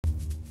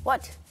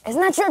What?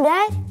 Isn't that your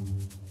dad?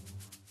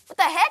 What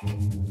the heck?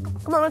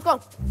 Come on, let's go.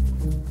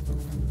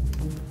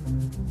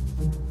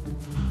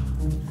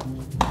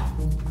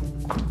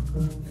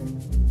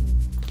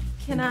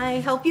 Can I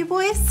help you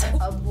boys?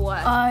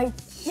 What?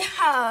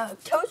 Yeah.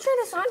 Coach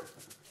turned us on.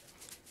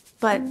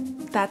 But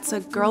that's a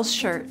girl's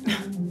shirt.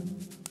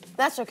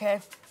 That's okay.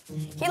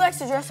 He likes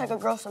to dress like a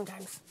girl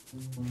sometimes.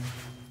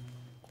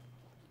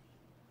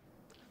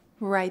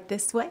 Right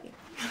this way.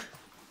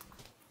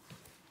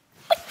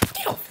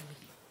 Get off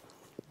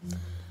me. You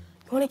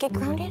want to get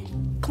grounded?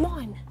 Come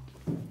on.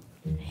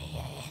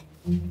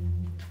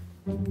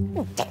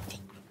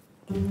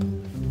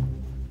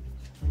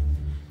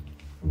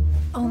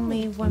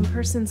 Only one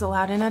person's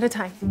allowed in at a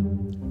time.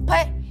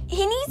 But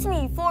he needs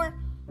me for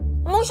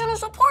emotional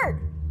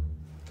support.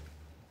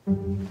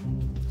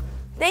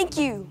 Thank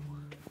you.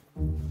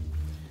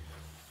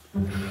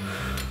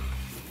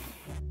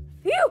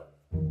 Phew.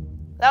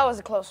 That was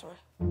a close one.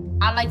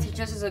 I like to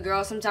dress as a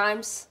girl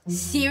sometimes.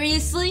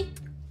 Seriously?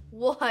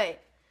 What? I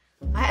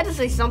had to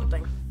say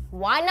something.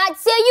 Why not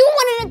say you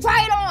wanted to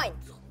try it on?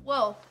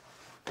 Well,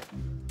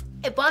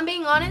 if I'm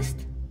being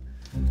honest,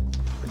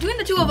 between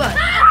the two of us.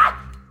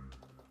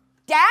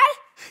 Dad?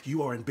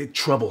 You are in big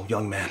trouble,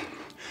 young man.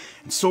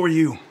 And so are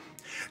you.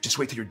 Just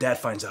wait till your dad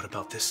finds out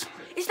about this.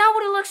 It's not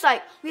what it looks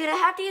like. We had a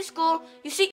half day of school. You see,